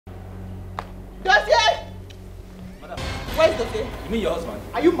Uzozie! Madam. Where is Uzozie? You mean your husband?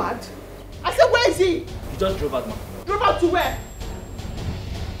 Are you mad? I said, where is he? He just drove out, man. Drove out to where?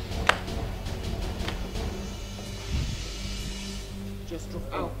 Just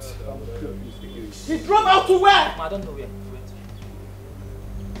drove out. He drove out to where? I don't know where.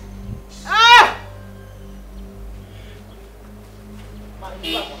 Ah! Man,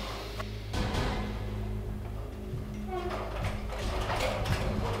 he's back.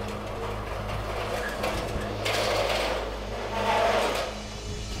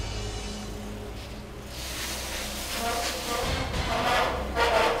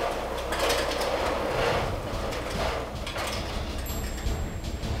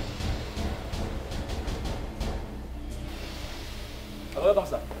 Welcome,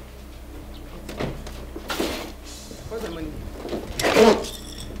 sir. Where's the money?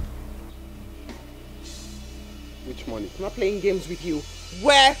 Which money? I'm not playing games with you.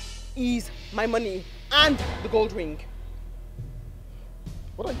 Where is my money and the gold ring?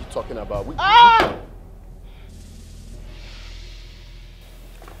 What are you talking about? Ah!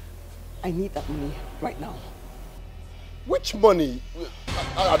 I need that money right now. Which money?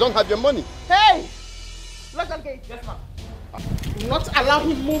 I don't have your money. Hey! Lock that gate. Yes, ma'am. Do not allow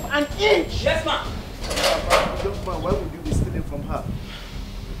him move an inch. Yes, ma'am. Johnpaul, why would you be stealing from her?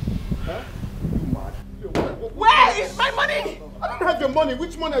 Huh? You mad? Where is my money? I don't have your money.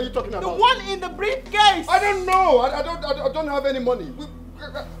 Which money are you talking about? The one in the briefcase. I don't know. I don't have any money.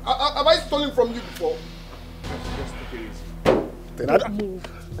 Have I stolen from you before? Just take it easy. Don't move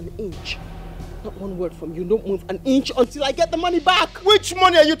an inch. Not one word from you. Don't move an inch until I get the money back. Which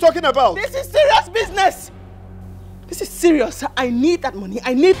money are you talking about? This is serious business. This is serious. I need that money.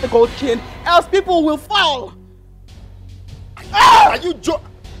 I need the gold chain, else people will fall. Are you joking?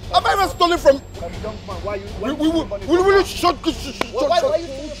 Have I ever stolen from? Johnpaul, why you? Will you shut? Why are you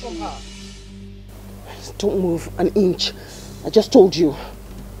stealing from her? Don't move an inch. I just told you.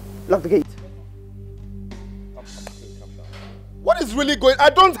 Lock the gate. What is really going? I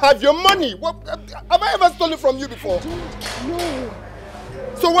don't have your money. What, have I ever stolen from you before? No.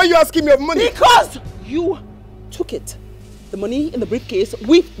 So why are you asking me of money? Because you took it. The money in the briefcase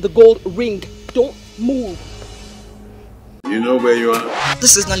with the gold ring. Don't move. You know where you are?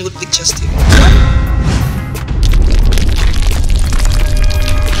 This is Nollywoodpicturestv.